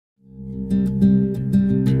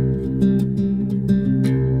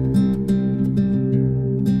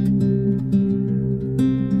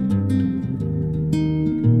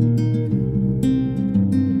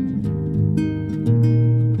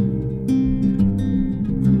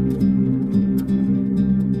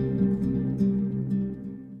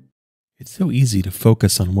so easy to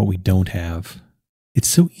focus on what we don't have. It's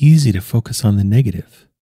so easy to focus on the negative.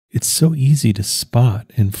 It's so easy to spot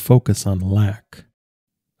and focus on lack,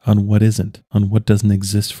 on what isn't, on what doesn't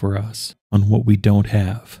exist for us, on what we don't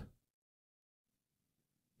have.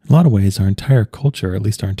 In a lot of ways, our entire culture, at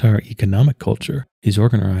least our entire economic culture, is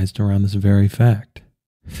organized around this very fact.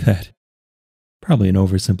 That, probably an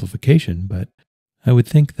oversimplification, but I would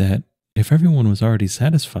think that if everyone was already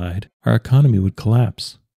satisfied, our economy would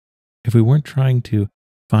collapse. If we weren't trying to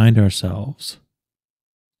find ourselves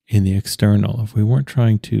in the external, if we weren't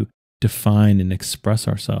trying to define and express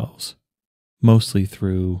ourselves, mostly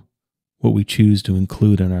through what we choose to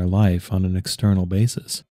include in our life on an external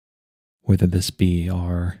basis, whether this be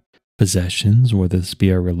our possessions, whether this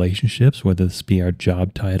be our relationships, whether this be our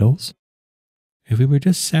job titles, if we were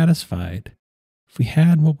just satisfied, if we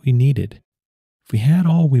had what we needed, if we had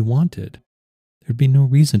all we wanted, there'd be no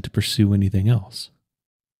reason to pursue anything else.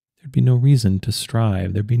 There'd be no reason to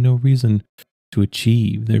strive. There'd be no reason to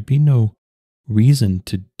achieve. There'd be no reason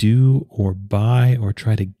to do or buy or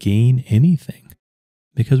try to gain anything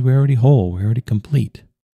because we're already whole, we're already complete.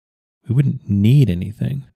 We wouldn't need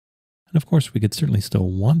anything. And of course, we could certainly still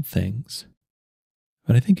want things.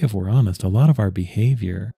 But I think if we're honest, a lot of our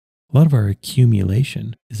behavior, a lot of our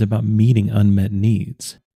accumulation is about meeting unmet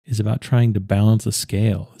needs, is about trying to balance a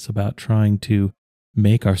scale, is about trying to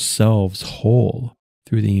make ourselves whole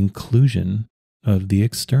through the inclusion of the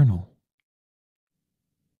external.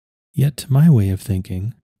 Yet to my way of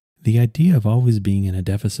thinking, the idea of always being in a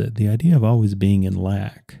deficit, the idea of always being in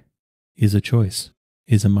lack, is a choice,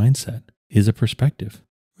 is a mindset, is a perspective,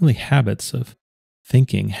 really habits of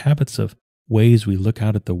thinking, habits of ways we look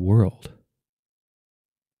out at the world.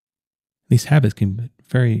 These habits can be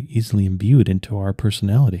very easily imbued into our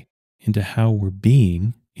personality, into how we're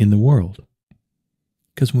being in the world.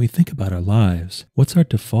 Because when we think about our lives, what's our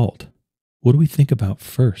default? What do we think about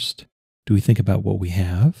first? Do we think about what we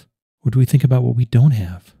have? Or do we think about what we don't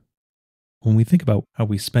have? When we think about how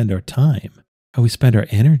we spend our time, how we spend our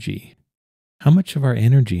energy, how much of our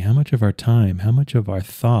energy, how much of our time, how much of our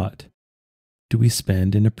thought do we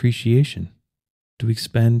spend in appreciation? Do we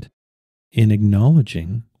spend in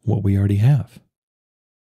acknowledging what we already have?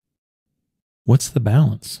 What's the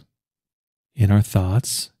balance in our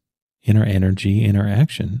thoughts, in our energy, in our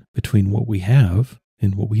action between what we have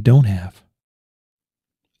and what we don't have?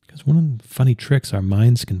 Because one of the funny tricks our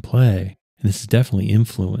minds can play, and this is definitely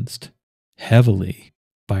influenced heavily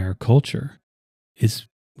by our culture, is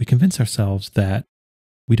we convince ourselves that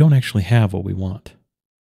we don't actually have what we want.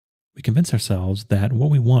 We convince ourselves that what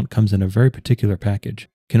we want comes in a very particular package,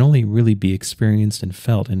 can only really be experienced and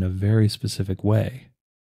felt in a very specific way.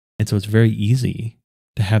 And so it's very easy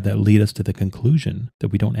to have that lead us to the conclusion that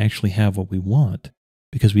we don't actually have what we want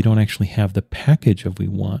because we don't actually have the package of we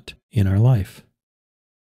want in our life.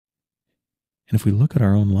 And if we look at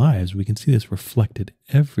our own lives, we can see this reflected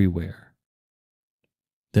everywhere.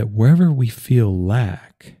 That wherever we feel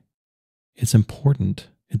lack, it's important,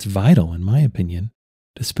 it's vital, in my opinion,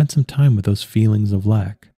 to spend some time with those feelings of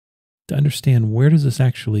lack, to understand where does this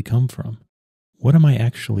actually come from? What am I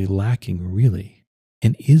actually lacking really?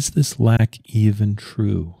 And is this lack even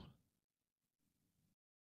true?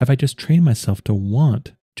 Have I just trained myself to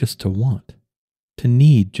want just to want, to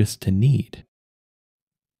need just to need?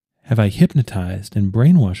 Have I hypnotized and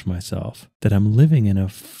brainwashed myself that I'm living in a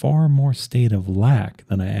far more state of lack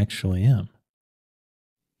than I actually am?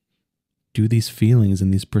 Do these feelings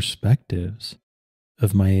and these perspectives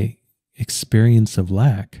of my experience of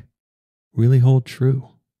lack really hold true?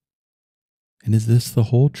 And is this the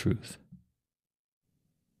whole truth?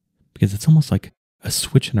 Because it's almost like a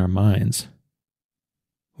switch in our minds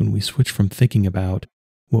when we switch from thinking about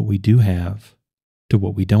what we do have to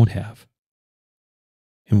what we don't have.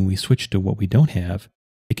 And when we switch to what we don't have,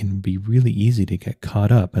 it can be really easy to get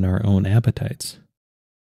caught up in our own appetites,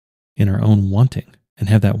 in our own wanting, and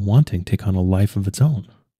have that wanting take on a life of its own.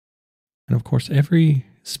 And of course, every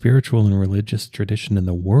spiritual and religious tradition in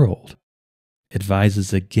the world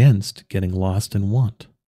advises against getting lost in want.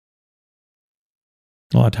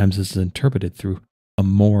 A lot of times this is interpreted through a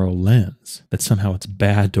moral lens, that somehow it's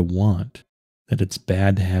bad to want, that it's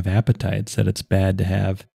bad to have appetites, that it's bad to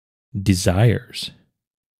have desires.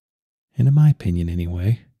 And in my opinion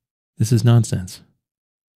anyway, this is nonsense.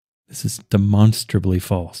 This is demonstrably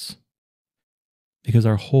false. Because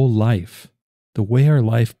our whole life, the way our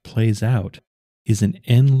life plays out, is an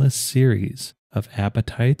endless series of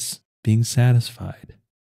appetites being satisfied.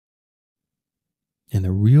 And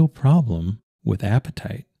the real problem with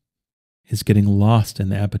appetite is getting lost in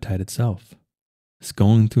the appetite itself. It's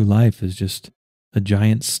going through life is just a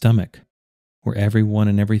giant stomach where everyone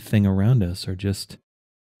and everything around us are just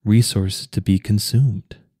resources to be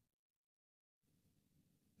consumed.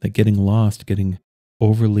 That getting lost, getting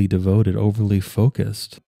overly devoted, overly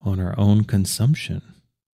focused on our own consumption,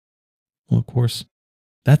 well, of course,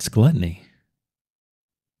 that's gluttony.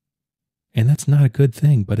 And that's not a good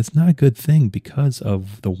thing, but it's not a good thing because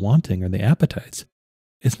of the wanting or the appetites.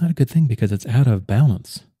 It's not a good thing because it's out of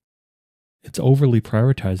balance. It's overly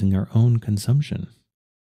prioritizing our own consumption,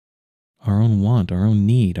 our own want, our own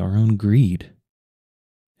need, our own greed.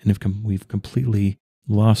 And if we've completely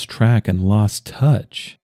lost track and lost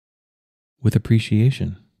touch with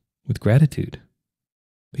appreciation, with gratitude.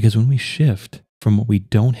 Because when we shift from what we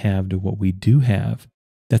don't have to what we do have,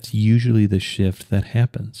 that's usually the shift that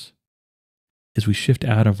happens. Is we shift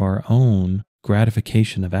out of our own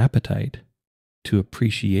gratification of appetite to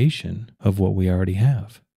appreciation of what we already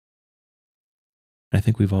have. I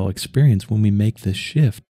think we've all experienced when we make this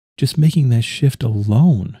shift, just making that shift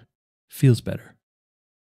alone feels better.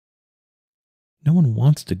 No one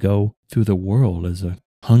wants to go through the world as a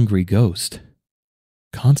hungry ghost,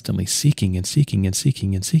 constantly seeking and seeking and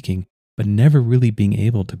seeking and seeking, but never really being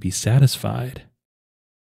able to be satisfied.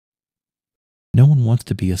 No one wants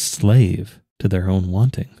to be a slave to their own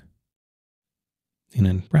wanting. In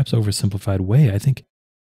a perhaps oversimplified way, I think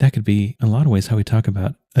that could be, in a lot of ways, how we talk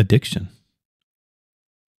about addiction.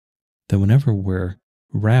 That whenever we're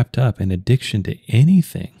wrapped up in addiction to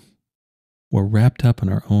anything, we're wrapped up in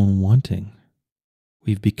our own wanting.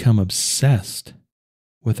 We've become obsessed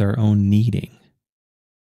with our own needing.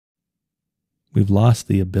 We've lost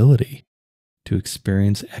the ability to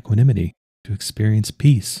experience equanimity, to experience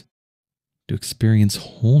peace, to experience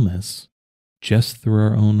wholeness just through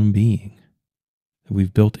our own being.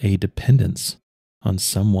 We've built a dependence on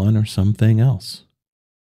someone or something else.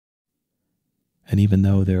 And even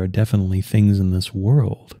though there are definitely things in this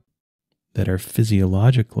world that are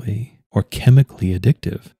physiologically or chemically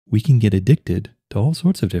addictive, we can get addicted to all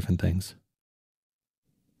sorts of different things.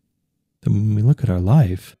 Then when we look at our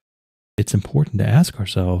life, it's important to ask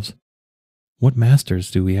ourselves, what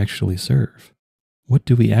masters do we actually serve? What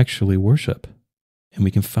do we actually worship? And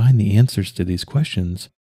we can find the answers to these questions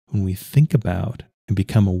when we think about and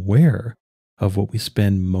become aware of what we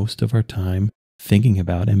spend most of our time thinking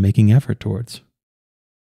about and making effort towards.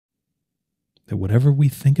 That whatever we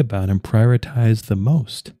think about and prioritize the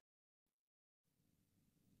most,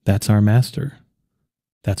 that's our master.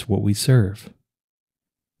 That's what we serve.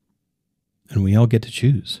 And we all get to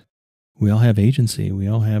choose. We all have agency. We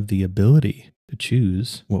all have the ability to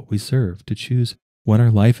choose what we serve, to choose what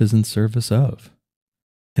our life is in service of.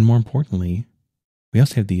 And more importantly, we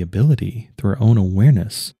also have the ability, through our own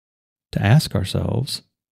awareness, to ask ourselves,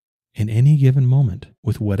 in any given moment,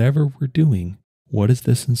 with whatever we're doing, what is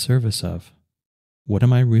this in service of? What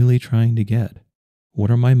am I really trying to get? What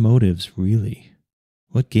are my motives really?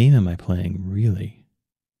 What game am I playing really?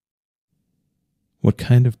 What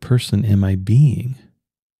kind of person am I being?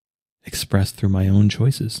 Expressed through my own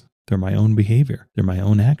choices, through my own behavior, through my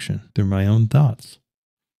own action, through my own thoughts.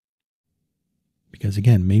 Because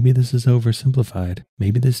again, maybe this is oversimplified.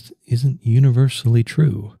 Maybe this isn't universally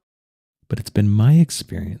true. But it's been my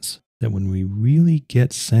experience that when we really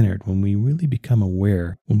get centered, when we really become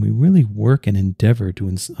aware, when we really work and endeavor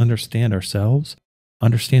to understand ourselves,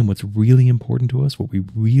 understand what's really important to us, what we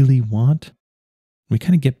really want, we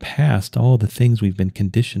kind of get past all the things we've been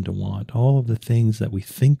conditioned to want, all of the things that we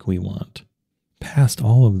think we want, past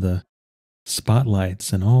all of the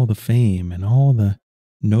spotlights and all the fame and all the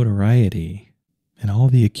notoriety and all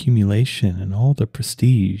the accumulation and all the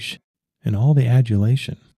prestige and all the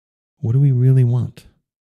adulation. What do we really want?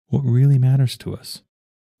 What really matters to us?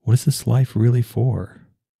 What is this life really for?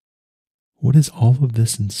 What is all of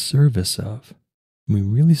this in service of? And we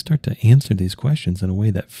really start to answer these questions in a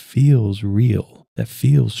way that feels real, that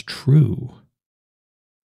feels true.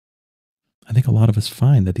 I think a lot of us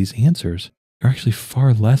find that these answers are actually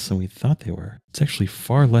far less than we thought they were. It's actually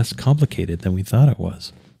far less complicated than we thought it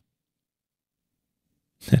was.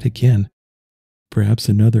 And again, perhaps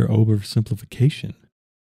another oversimplification,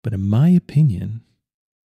 but in my opinion,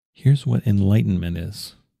 here's what enlightenment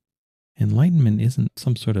is. Enlightenment isn't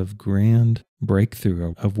some sort of grand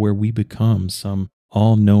breakthrough of where we become some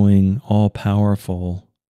all-knowing, all-powerful,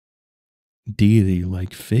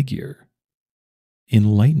 deity-like figure.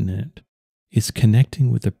 Enlightenment is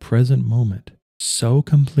connecting with the present moment so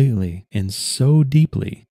completely and so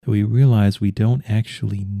deeply that we realize we don't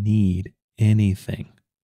actually need anything.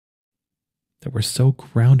 That we're so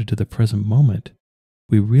grounded to the present moment,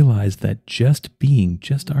 we realize that just being,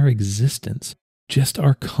 just our existence, just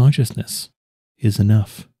our consciousness is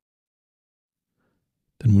enough.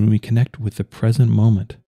 then when we connect with the present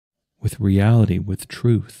moment, with reality, with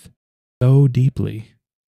truth, so deeply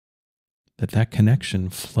that that connection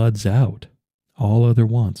floods out all other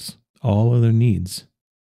wants, all other needs,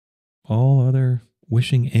 all other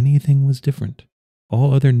wishing anything was different,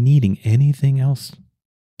 all other needing anything else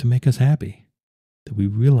to make us happy, that we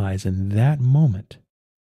realize in that moment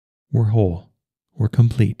we're whole, we're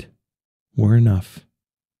complete, we're enough.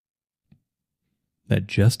 That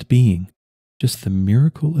just being, just the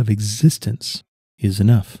miracle of existence is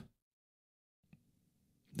enough.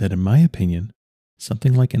 That in my opinion,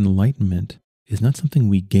 something like enlightenment is not something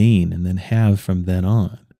we gain and then have from then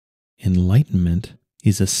on. Enlightenment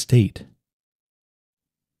is a state.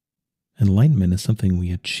 Enlightenment is something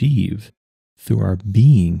we achieve through our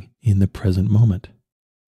being in the present moment.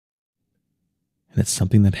 And it's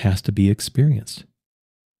something that has to be experienced.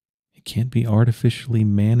 It can't be artificially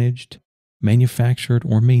managed, manufactured,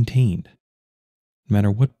 or maintained. No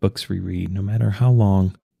matter what books we read, no matter how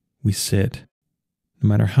long we sit, no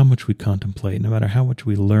matter how much we contemplate, no matter how much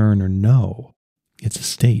we learn or know, it's a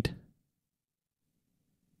state.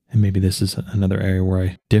 And maybe this is another area where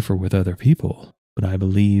I differ with other people, but I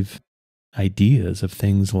believe ideas of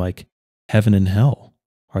things like heaven and hell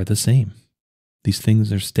are the same. These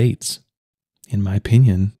things are states. In my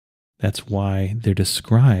opinion, that's why they're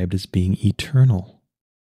described as being eternal.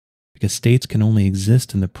 Because states can only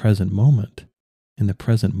exist in the present moment, and the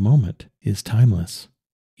present moment is timeless,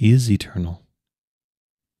 is eternal.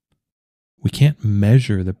 We can't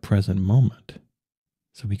measure the present moment,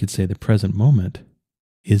 so we could say the present moment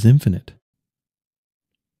is infinite.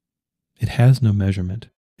 It has no measurement.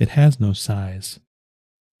 It has no size.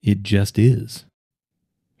 It just is.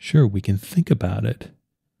 Sure, we can think about it.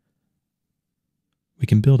 We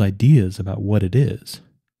can build ideas about what it is.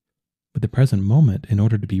 But the present moment, in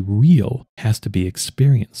order to be real, has to be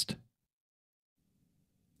experienced.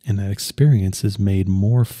 And that experience is made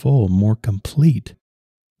more full, more complete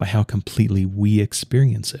by how completely we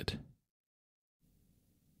experience it.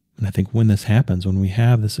 And I think when this happens, when we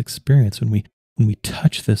have this experience, when we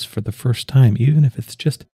touch this for the first time, even if it's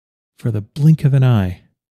just for the blink of an eye,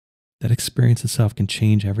 that experience itself can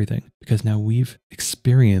change everything, because now we've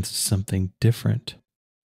experienced something different.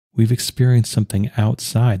 We've experienced something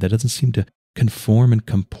outside that doesn't seem to conform and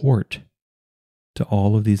comport to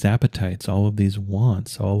all of these appetites, all of these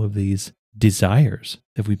wants, all of these desires,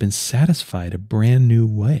 that we've been satisfied a brand new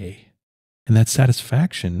way. And that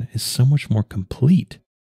satisfaction is so much more complete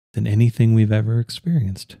than anything we've ever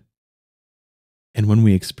experienced. And when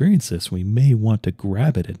we experience this, we may want to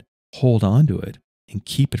grab it and hold on to it and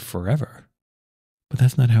keep it forever. But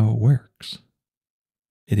that's not how it works.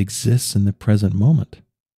 It exists in the present moment.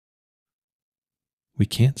 We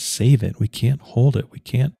can't save it. We can't hold it. We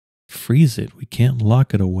can't freeze it. We can't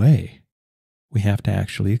lock it away. We have to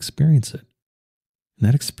actually experience it. And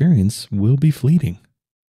that experience will be fleeting.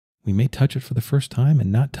 We may touch it for the first time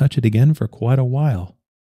and not touch it again for quite a while.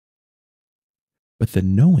 But the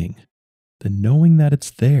knowing that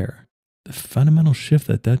it's there, the fundamental shift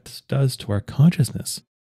that does to our consciousness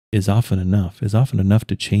is often enough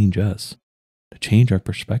to change us, to change our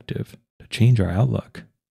perspective, to change our outlook,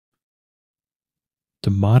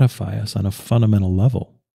 to modify us on a fundamental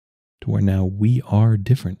level to where now we are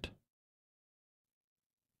different.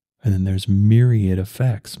 And then there's myriad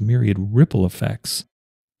ripple effects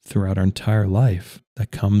throughout our entire life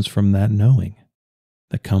that comes from that knowing,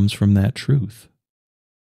 that comes from that truth.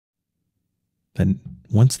 That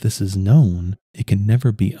once this is known, it can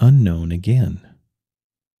never be unknown again.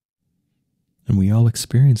 And we all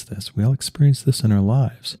experience this. We all experience this in our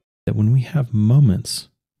lives. That when we have moments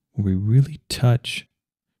where we really touch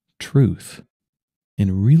truth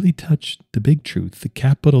and really touch the big truth, the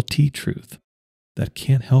capital T truth, that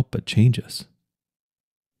can't help but change us.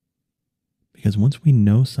 Because once we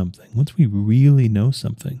know something, once we really know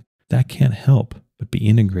something, that can't help but be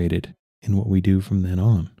integrated in what we do from then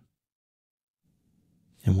on.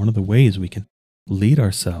 And one of the ways we can lead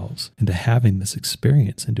ourselves into having this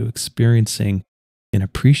experience, into experiencing and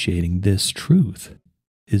appreciating this truth,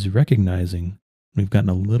 is recognizing we've gotten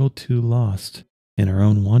a little too lost in our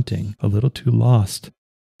own wanting, a little too lost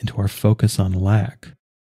into our focus on lack,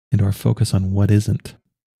 into our focus on what isn't.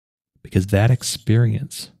 Because that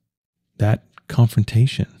experience, that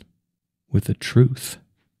confrontation with the truth,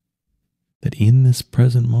 that in this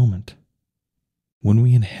present moment, when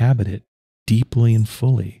we inhabit it deeply and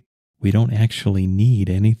fully, we don't actually need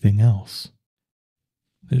anything else.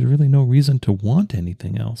 There's really no reason to want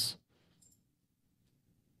anything else.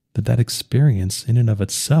 That experience in and of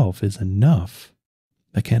itself is enough.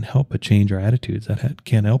 That can't help but change our attitudes. That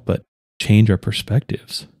can't help but change our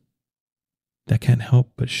perspectives. that can't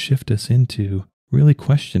help but shift us into really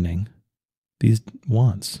questioning these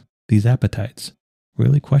wants, these appetites,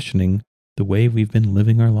 really questioning the way we've been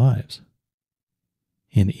living our lives.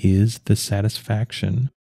 And is the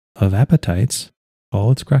satisfaction of appetites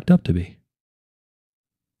all it's cracked up to be?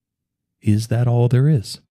 Is that all there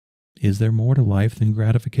is? Is there more to life than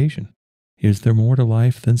gratification? Is there more to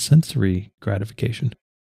life than sensory gratification?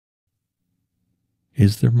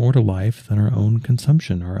 Is there more to life than our own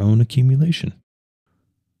consumption, our own accumulation?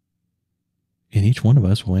 And each one of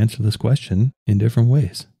us will answer this question in different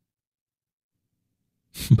ways.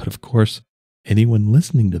 But of course, anyone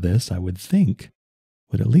listening to this, I would think,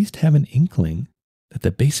 would at least have an inkling that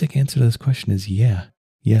the basic answer to this question is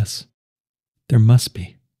yes, there must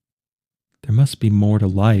be. There must be more to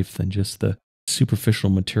life than just the superficial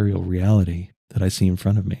material reality that I see in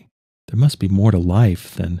front of me. There must be more to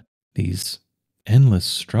life than these endless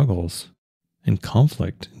struggles and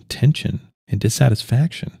conflict and tension and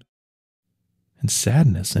dissatisfaction and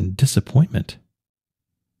sadness and disappointment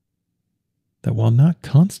that, while not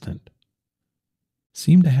constant,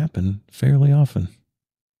 seem to happen fairly often.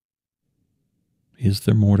 Is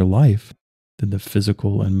there more to life than the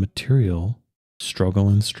physical and material struggle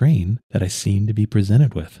and strain that I seem to be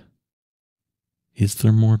presented with? Is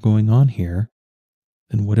there more going on here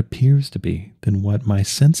than what appears to be, than what my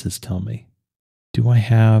senses tell me? Do I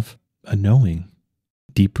have a knowing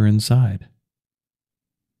deeper inside?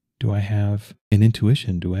 Do I have an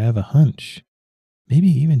intuition? Do I have a hunch? Maybe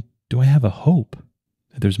even, do I have a hope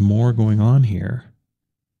that there's more going on here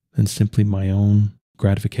than simply my own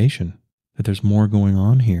gratification? That there's more going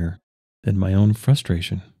on here than my own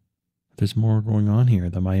frustration? There's more going on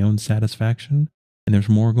here than my own satisfaction, and there's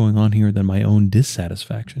more going on here than my own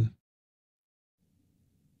dissatisfaction?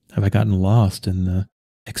 Have I gotten lost in the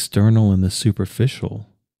external and the superficial,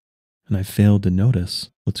 and I failed to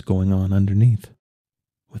notice what's going on underneath?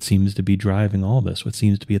 What seems to be driving all this? What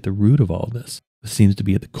seems to be at the root of all this? What seems to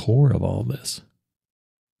be at the core of all this?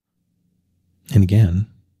 And again,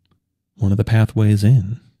 one of the pathways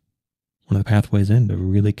into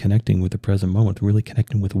really connecting with the present moment, really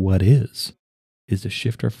connecting with what is to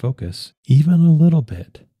shift our focus even a little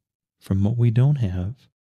bit from what we don't have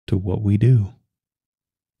to what we do.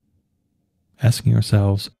 Asking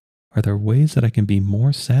ourselves, are there ways that I can be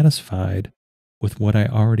more satisfied with what I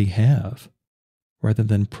already have, rather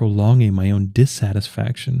than prolonging my own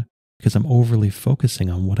dissatisfaction because I'm overly focusing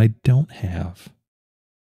on what I don't have?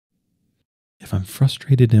 If I'm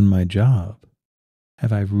frustrated in my job,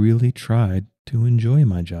 have I really tried to enjoy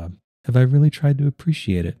my job? Have I really tried to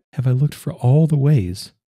appreciate it? Have I looked for all the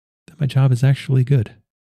ways that my job is actually good?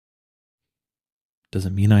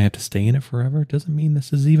 Doesn't mean I have to stay in it forever. Doesn't mean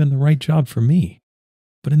this is even the right job for me.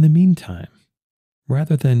 But in the meantime,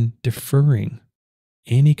 rather than deferring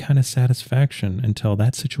any kind of satisfaction until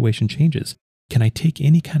that situation changes, can I take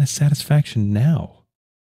any kind of satisfaction now?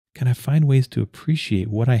 Can I find ways to appreciate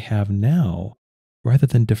what I have now, rather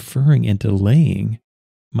than deferring and delaying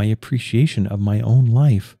my appreciation of my own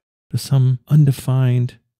life to some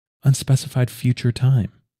undefined, unspecified future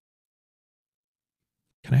time?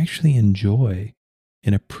 Can I actually enjoy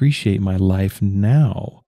and appreciate my life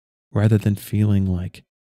now, rather than feeling like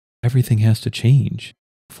everything has to change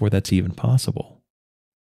before that's even possible?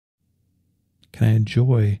 Can I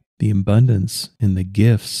enjoy the abundance and the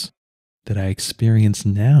gifts that I experience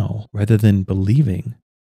now, rather than believing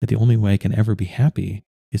that the only way I can ever be happy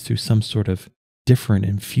is through some sort of different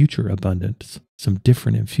and future abundance, some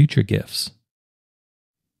different and future gifts?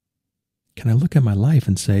 Can I look at my life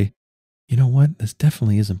and say, you know what, this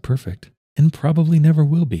definitely isn't perfect and probably never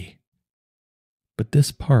will be. But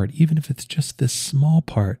this part, even if it's just this small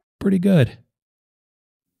part, pretty good.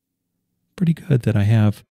 Pretty good that I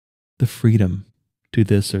have the freedom to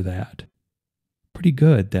this or that. Pretty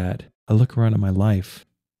good that I look around at my life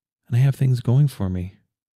and I have things going for me,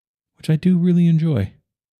 which I do really enjoy.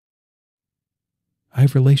 I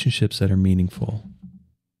have relationships that are meaningful.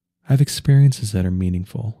 I have experiences that are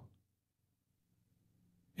meaningful.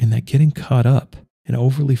 And that getting caught up and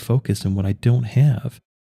overly focused on what I don't have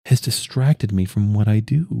has distracted me from what I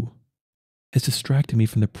do, has distracted me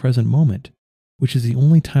from the present moment, which is the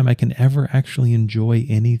only time I can ever actually enjoy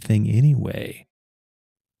anything anyway.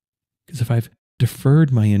 Because if I've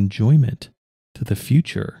deferred my enjoyment to the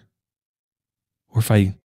future, or if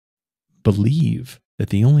I believe that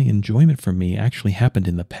the only enjoyment for me actually happened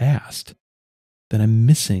in the past, then I'm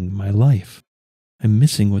missing my life. I'm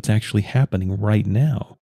missing what's actually happening right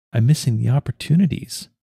now. I'm missing the opportunities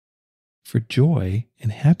for joy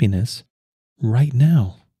and happiness right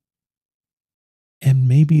now. And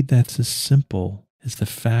maybe that's as simple as the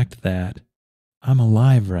fact that I'm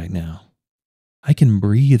alive right now. I can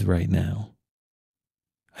breathe right now.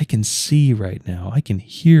 I can see right now. I can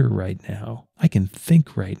hear right now. I can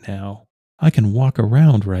think right now. I can walk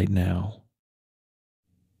around right now.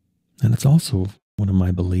 And it's also one of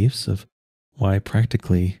my beliefs of why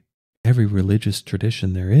practically every religious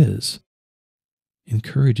tradition there is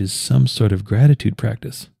encourages some sort of gratitude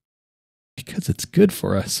practice because it's good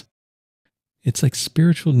for us. It's like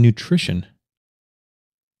spiritual nutrition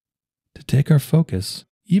to take our focus,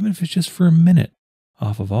 even if it's just for a minute,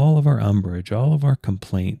 off of all of our umbrage, all of our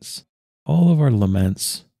complaints, all of our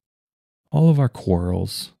laments, all of our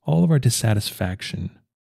quarrels, all of our dissatisfaction,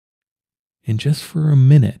 and just for a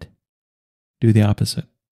minute, do the opposite.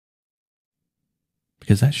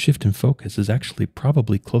 Because that shift in focus is actually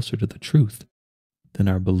probably closer to the truth than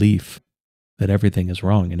our belief that everything is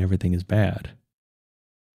wrong and everything is bad.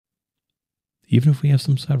 Even if we have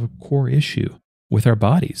some sort of core issue with our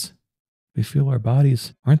bodies, we feel our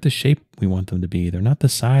bodies aren't the shape we want them to be. They're not the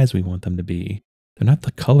size we want them to be. They're not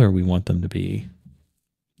the color we want them to be.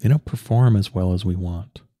 They don't perform as well as we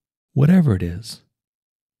want. Whatever it is,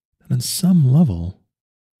 on some level,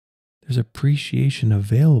 there's appreciation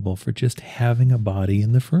available for just having a body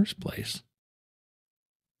in the first place.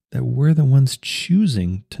 That we're the ones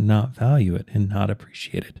choosing to not value it and not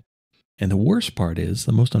appreciate it. And the worst part is,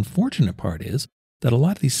 the most unfortunate part is, that a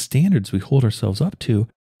lot of these standards we hold ourselves up to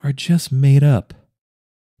are just made up.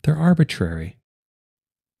 They're arbitrary.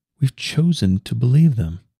 We've chosen to believe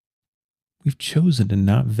them. We've chosen to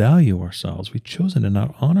not value ourselves. We've chosen to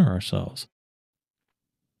not honor ourselves.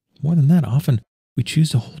 More than that, often we choose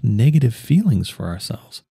to hold negative feelings for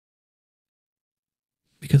ourselves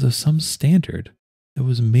because of some standard that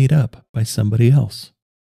was made up by somebody else,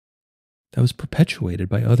 that was perpetuated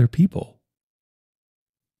by other people.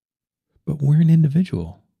 But we're an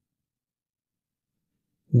individual.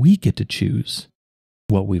 We get to choose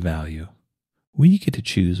what we value. We get to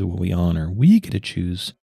choose what we honor. We get to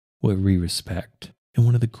choose what we respect. And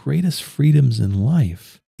one of the greatest freedoms in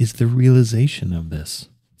life is the realization of this,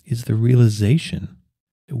 is the realization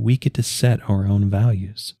that we get to set our own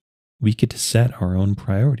values. We get to set our own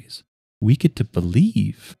priorities. We get to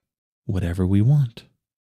believe whatever we want.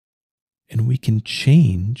 And we can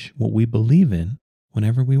change what we believe in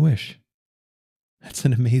whenever we wish. That's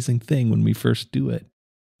an amazing thing when we first do it.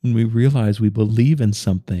 When we realize we believe in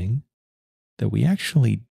something that we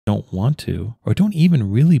actually don't want to, or don't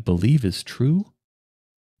even really believe is true,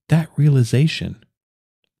 that realization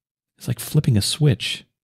is like flipping a switch.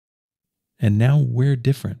 And now we're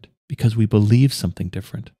different because we believe something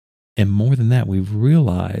different. And more than that, we've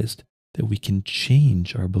realized that we can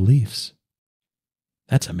change our beliefs.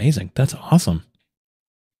 That's amazing. That's awesome.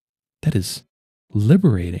 That is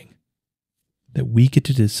liberating. That we get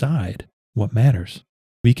to decide what matters.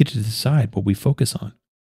 We get to decide what we focus on.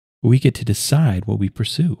 We get to decide what we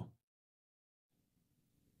pursue.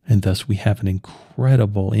 And thus we have an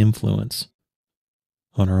incredible influence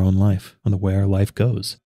on our own life, on the way our life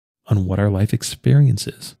goes, on what our life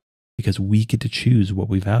experiences, because we get to choose what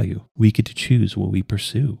we value. We get to choose what we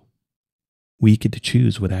pursue. We get to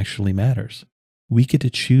choose what actually matters. We get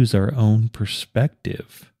to choose our own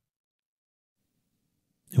perspective.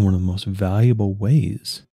 And one of the most valuable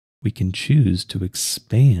ways we can choose to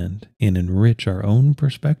expand and enrich our own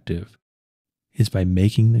perspective is by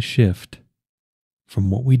making the shift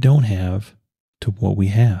from what we don't have to what we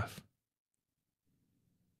have.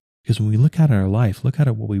 Because when we look out at our life, look out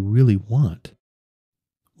at what we really want,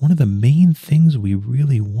 one of the main things we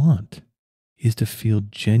really want is to feel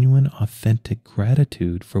genuine, authentic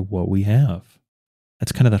gratitude for what we have.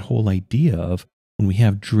 That's kind of that whole idea of when we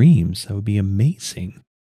have dreams, that would be amazing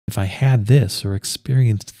if I had this or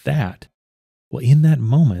experienced that. Well, in that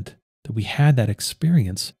moment that we had that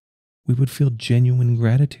experience, we would feel genuine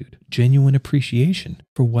gratitude, genuine appreciation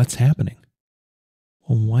for what's happening.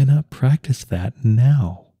 Well, why not practice that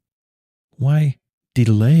now? Why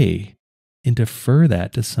delay and defer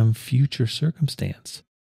that to some future circumstance,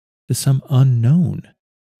 to some unknown,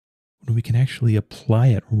 when we can actually apply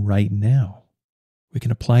it right now? We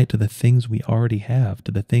can apply it to the things we already have,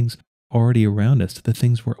 to the things already around us, to the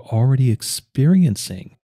things we're already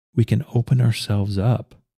experiencing. We can open ourselves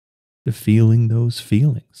up to feeling those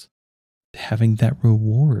feelings, to having that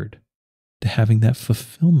reward, to having that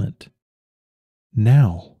fulfillment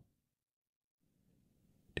now,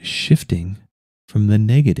 to shifting from the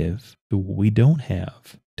negative to what we don't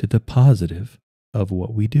have to the positive of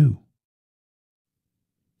what we do.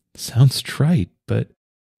 Sounds trite, but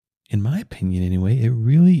in my opinion anyway, it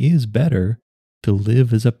really is better to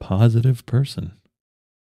live as a positive person.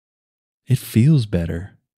 It feels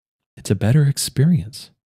better. It's a better experience.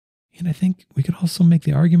 And I think we could also make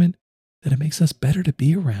the argument that it makes us better to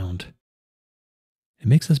be around. It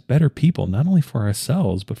makes us better people, not only for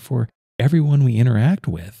ourselves, but for everyone we interact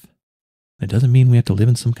with. It doesn't mean we have to live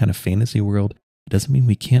in some kind of fantasy world. It doesn't mean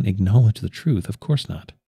we can't acknowledge the truth. Of course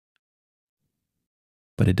not.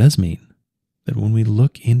 But it does mean that when we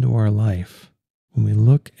look into our life, when we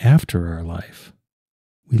look after our life,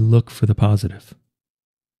 we look for the positive.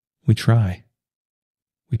 We try.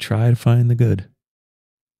 We try to find the good.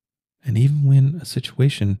 And even when a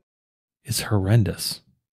situation is horrendous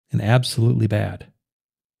and absolutely bad,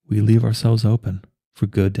 we leave ourselves open for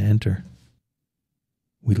good to enter.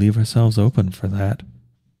 We leave ourselves open for that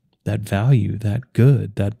value, that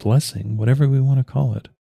good, that blessing, whatever we want to call it,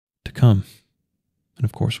 to come. And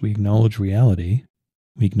of course, we acknowledge reality.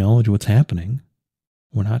 We acknowledge what's happening.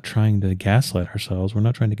 We're not trying to gaslight ourselves. We're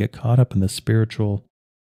not trying to get caught up in the spiritual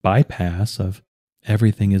bypass of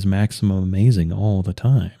everything is maximum amazing all the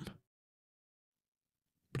time.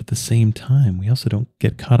 But at the same time, we also don't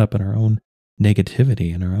get caught up in our own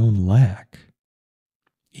negativity and our own lack.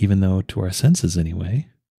 Even though, to our senses anyway,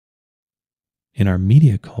 in our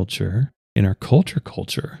media culture, in our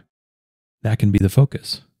culture, that can be the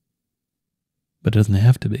focus. But it doesn't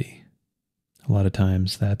have to be. A lot of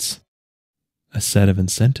times that's a set of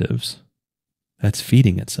incentives that's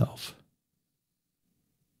feeding itself.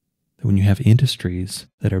 That when you have industries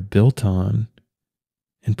that are built on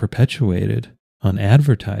and perpetuated on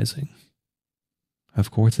advertising, of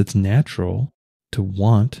course it's natural to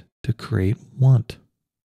want to create want,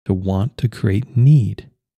 to want to create need,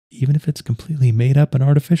 even if it's completely made up and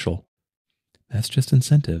artificial. That's just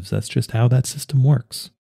incentives. That's just how that system works.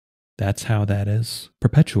 That's how that is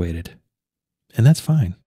perpetuated. And that's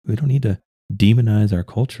fine. We don't need to demonize our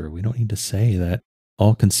culture. We don't need to say that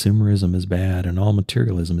all consumerism is bad and all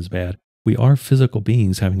materialism is bad. We are physical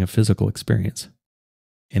beings having a physical experience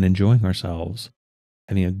and enjoying ourselves,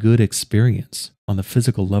 having a good experience on the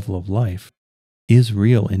physical level of life is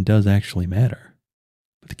real and does actually matter.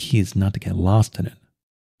 But the key is not to get lost in it.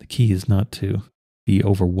 The key is not to be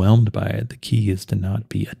overwhelmed by it. The key is to not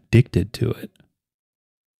be addicted to it.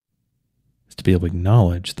 It's to be able to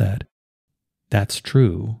acknowledge that that's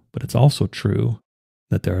true, but it's also true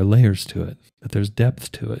that there are layers to it, that there's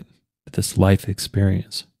depth to it, that this life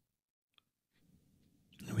experience.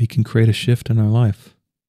 We can create a shift in our life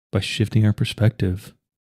by shifting our perspective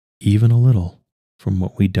even a little from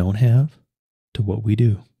what we don't have to what we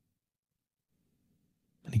do.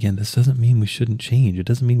 And again, this doesn't mean we shouldn't change. It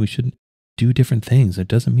doesn't mean we shouldn't do different things. It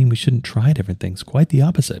doesn't mean we shouldn't try different things. Quite the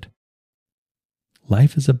opposite.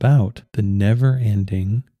 Life is about the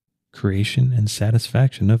never-ending creation and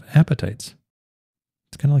satisfaction of appetites.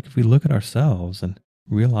 It's kind of like if we look at ourselves and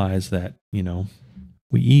realize that,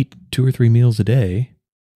 we eat 2 or 3 meals a day,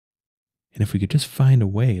 and if we could just find a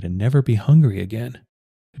way to never be hungry again,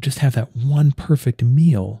 to just have that one perfect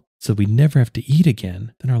meal so we never have to eat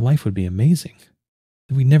again, then our life would be amazing.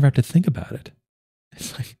 Then we never have to think about it.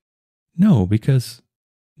 It's like, no, because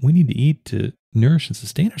we need to eat to nourish and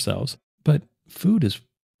sustain ourselves, but food is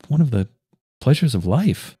one of the pleasures of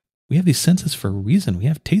life. We have these senses for a reason. We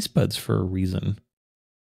have taste buds for a reason.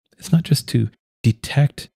 It's not just to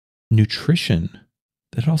detect nutrition,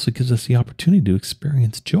 that it also gives us the opportunity to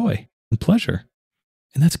experience joy and pleasure.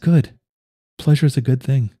 And that's good. Pleasure is a good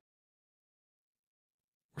thing.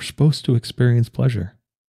 We're supposed to experience pleasure,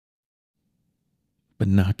 but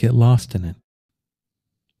not get lost in it.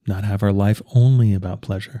 Not have our life only about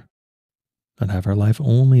pleasure. Not have our life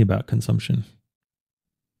only about consumption.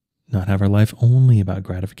 Not have our life only about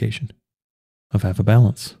gratification. Have a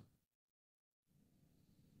balance.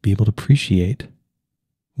 Be able to appreciate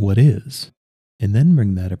what is, and then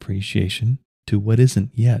bring that appreciation to what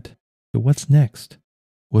isn't yet. So what's next?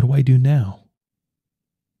 What do I do now?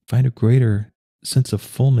 Find a greater sense of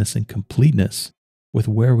fullness and completeness with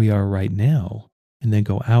where we are right now, and then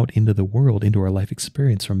go out into the world, into our life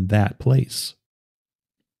experience from that place.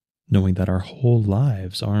 Knowing that our whole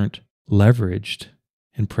lives aren't leveraged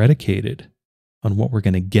and predicated on what we're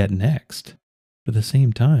going to get next, but at the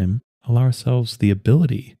same time, allow ourselves the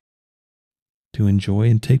ability to enjoy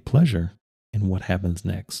and take pleasure in what happens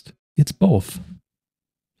next. It's both.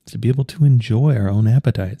 It's to be able to enjoy our own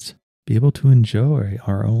appetites, be able to enjoy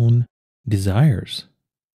our own desires,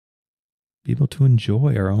 be able to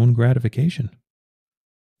enjoy our own gratification,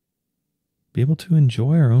 be able to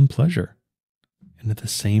enjoy our own pleasure, and at the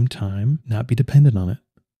same time, not be dependent on it.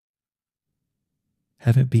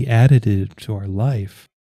 Have it be additive to our life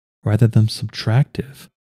rather than subtractive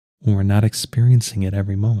when we're not experiencing it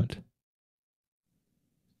every moment.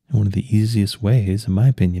 And one of the easiest ways, in my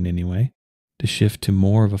opinion anyway, to shift to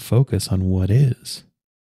more of a focus on what is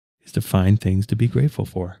to find things to be grateful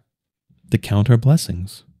for. to count our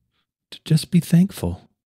blessings, to just be thankful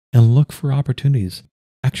and look for opportunities.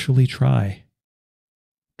 Actually try.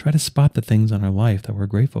 Try to spot the things in our life that we're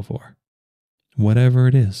grateful for. Whatever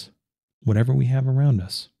it is, whatever we have around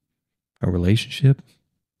us, a relationship,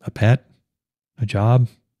 a pet, a job,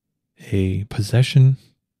 a possession,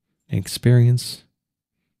 an experience,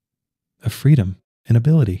 a freedom, an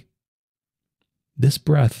ability. This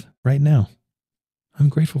breath right now. I'm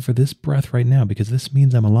grateful for this breath right now because this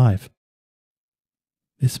means I'm alive.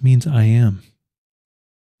 This means I am.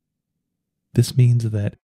 This means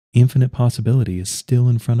that infinite possibility is still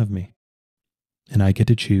in front of me. And I get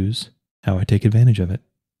to choose how I take advantage of it.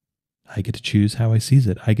 I get to choose how I seize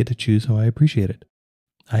it. I get to choose how I appreciate it.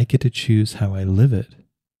 I get to choose how I live it.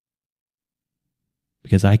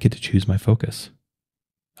 Because I get to choose my focus.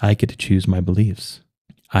 I get to choose my beliefs.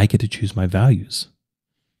 I get to choose my values.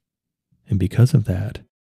 And because of that,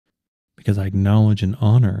 because I acknowledge and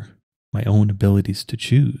honor my own abilities to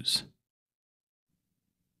choose,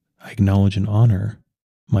 I acknowledge and honor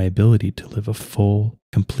my ability to live a full,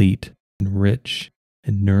 complete, and rich,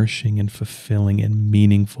 and nourishing, and fulfilling, and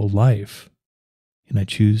meaningful life. And I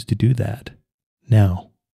choose to do that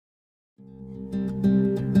now.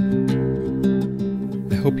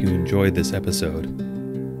 I hope you enjoyed this episode.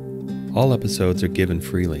 All episodes are given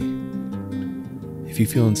freely. If you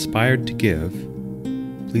feel inspired to give,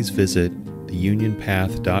 please visit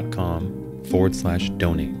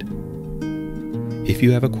theunionpath.com/donate. If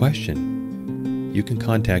you have a question, you can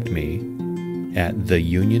contact me at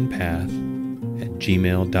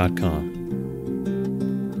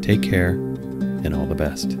theunionpath@gmail.com. Take care and all the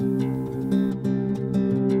best.